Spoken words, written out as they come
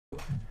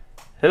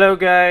Hello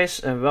guys,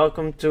 and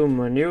welcome to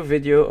my new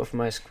video of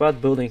my squad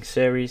building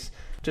series.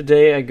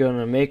 Today I'm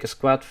gonna make a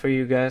squad for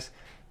you guys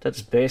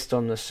that's based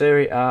on the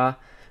Serie A,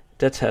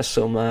 that has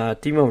some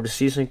team of the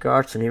season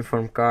cards, an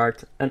inform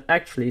card, and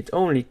actually it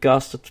only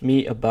costed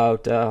me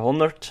about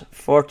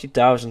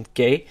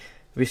 140,000k,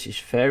 which is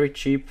very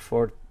cheap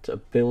for the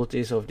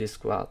abilities of this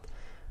squad.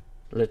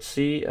 Let's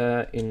see,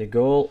 in the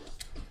goal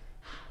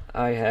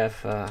I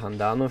have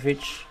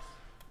Handanovic,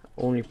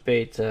 only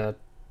paid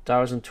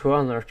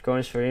 1,200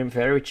 coins for him,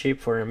 very cheap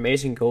for an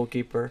amazing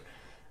goalkeeper.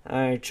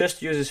 I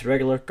just use his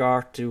regular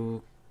card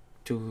to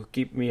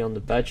keep me on the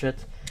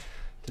budget.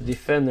 The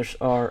defenders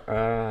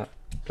are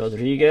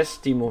Rodriguez,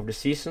 team of the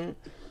season,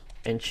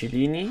 and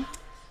Cellini.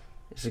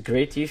 It's a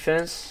great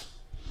defense.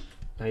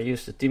 I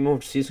use the team of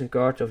the season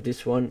card of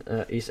this one,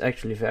 is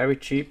actually very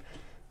cheap.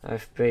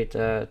 I've paid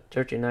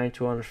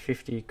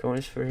 39,250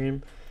 coins for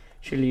him.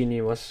 Cellini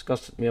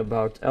costed me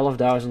about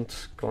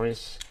 11,000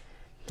 coins.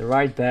 The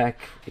right back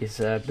is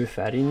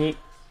Buffarini,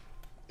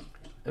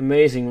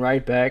 amazing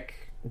right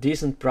back,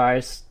 decent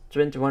price,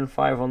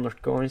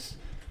 21,500 coins.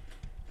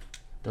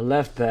 The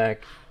left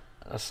back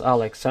is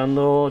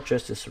Alexandro,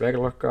 just his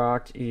regular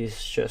card, he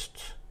is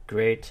just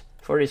great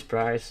for his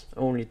price,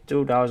 only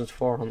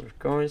 2,400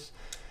 coins.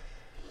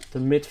 The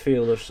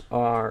midfielders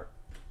are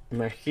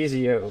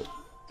Marchisio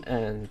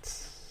and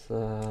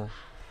I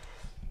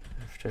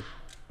have to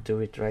do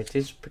it right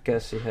this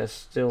because he has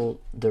still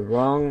the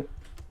wrong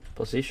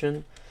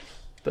position,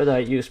 but I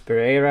use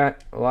Pereira.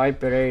 Why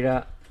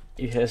Pereira?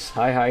 He has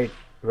high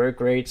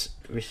work rates,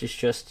 which is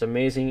just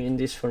amazing in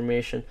this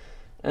formation,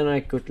 and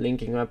I could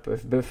link him up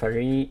with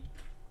Buffarini.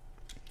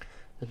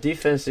 The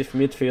defensive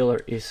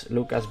midfielder is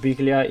Ilicic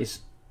Biglia,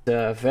 is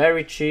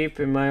very cheap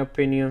in my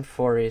opinion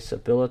for his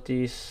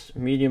abilities,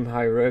 medium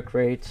high work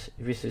rate,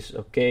 which is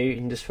okay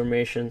in this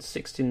formation,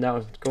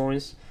 16,000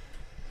 coins.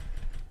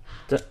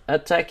 The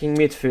attacking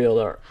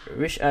midfielder,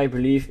 which I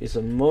believe is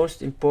the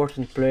most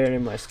important player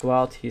in my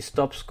squad. He's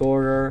top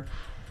scorer,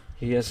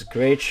 he has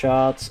great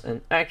shots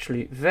and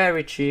actually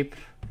very cheap,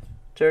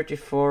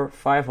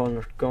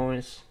 34,500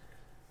 coins.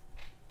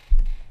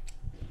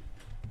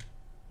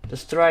 The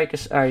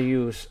strikers I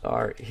use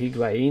are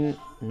Higuain,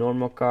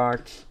 normal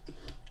card,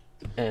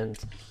 and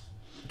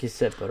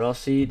Giuseppe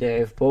Rossi. They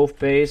have both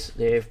pace,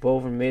 they have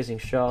both amazing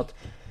shot.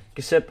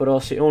 Giuseppe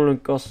Rossi only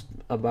costs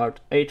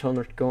about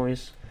 800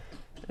 coins.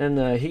 And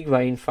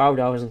Higuain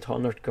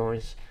 5,100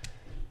 coins.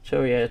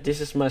 So yeah, this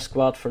is my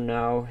squad for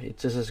now.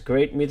 It is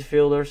great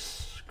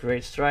midfielders,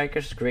 great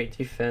strikers, great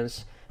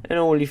defense, and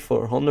only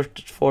for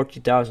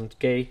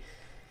 140,000k.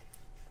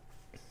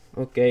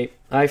 Okay,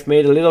 I've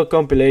made a little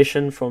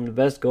compilation from the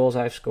best goals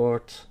I've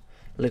scored.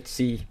 Let's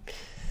see.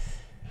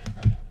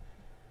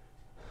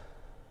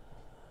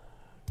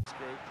 They're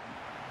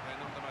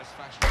not the most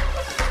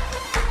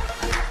fashionable.